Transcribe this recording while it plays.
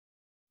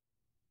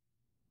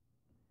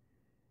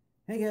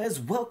Hey guys,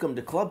 welcome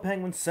to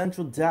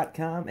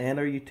ClubPenguinCentral.com and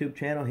our YouTube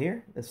channel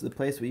here. This is the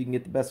place where you can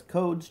get the best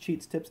codes,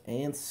 cheats, tips,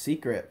 and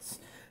secrets.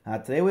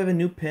 Today we have a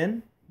new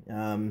pin,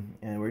 and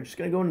we're just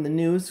going to go into the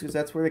news because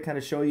that's where they kind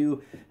of show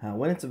you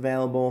when it's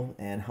available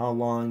and how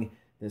long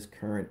this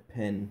current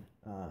pin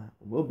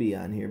will be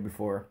on here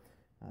before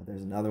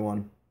there's another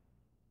one.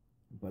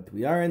 But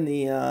we are in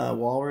the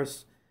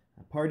Walrus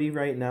party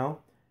right now,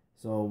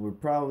 so we're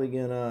probably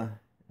going to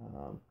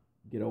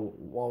get a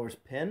Walrus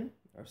pin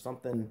or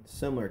something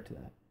similar to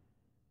that.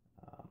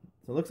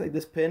 So it looks like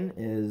this pin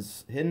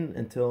is hidden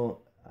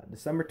until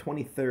December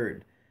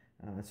 23rd.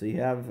 So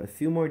you have a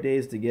few more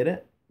days to get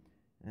it.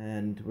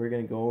 And we're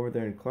going to go over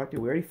there and collect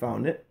it. We already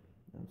found it,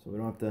 so we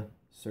don't have to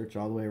search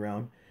all the way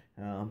around.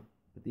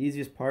 But the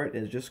easiest part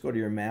is just go to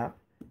your map.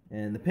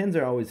 And the pins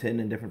are always hidden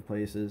in different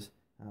places,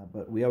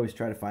 but we always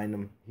try to find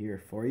them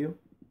here for you.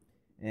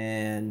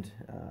 And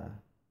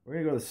we're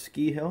going to go to the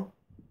ski hill.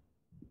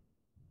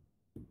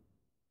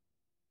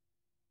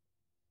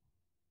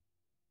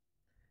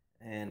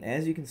 And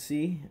as you can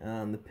see,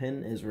 the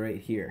pin is right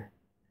here.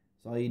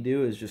 So all you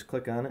do is just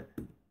click on it.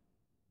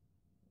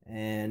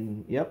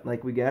 And yep,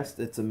 like we guessed,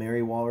 it's a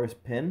Merry Walrus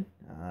pin,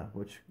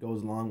 which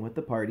goes along with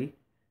the party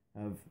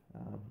of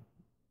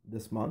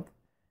this month.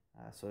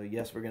 So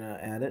yes, we're going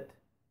to add it.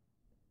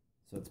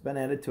 So it's been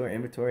added to our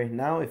inventory.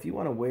 Now, if you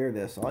want to wear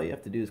this, all you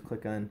have to do is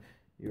click on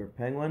your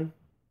penguin.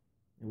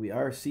 We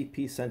are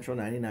CP Central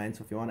 99,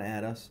 so if you want to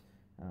add us,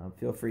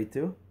 feel free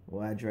to.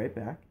 We'll add you right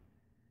back.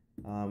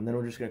 Then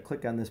we're just going to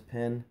click on this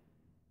pin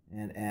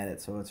and add it,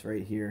 so it's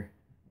right here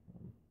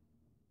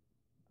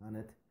on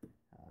it.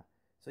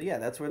 So yeah,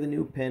 that's where the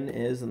new pin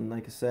is, and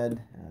like I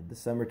said,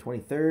 December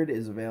 23rd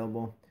is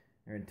available,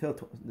 or until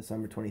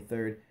December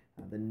 23rd.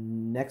 The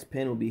next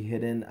pin will be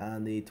hidden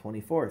on the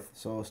 24th,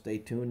 so stay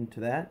tuned to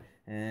that,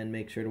 and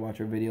make sure to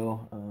watch our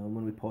video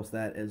when we post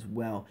that as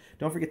well.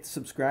 Don't forget to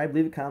subscribe,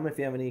 leave a comment if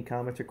you have any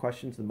comments or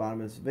questions at the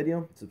bottom of this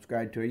video,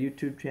 subscribe to our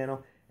YouTube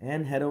channel,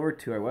 and head over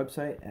to our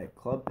website at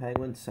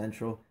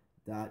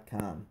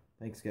ClubPenguinCentral.com.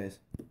 Thanks, guys.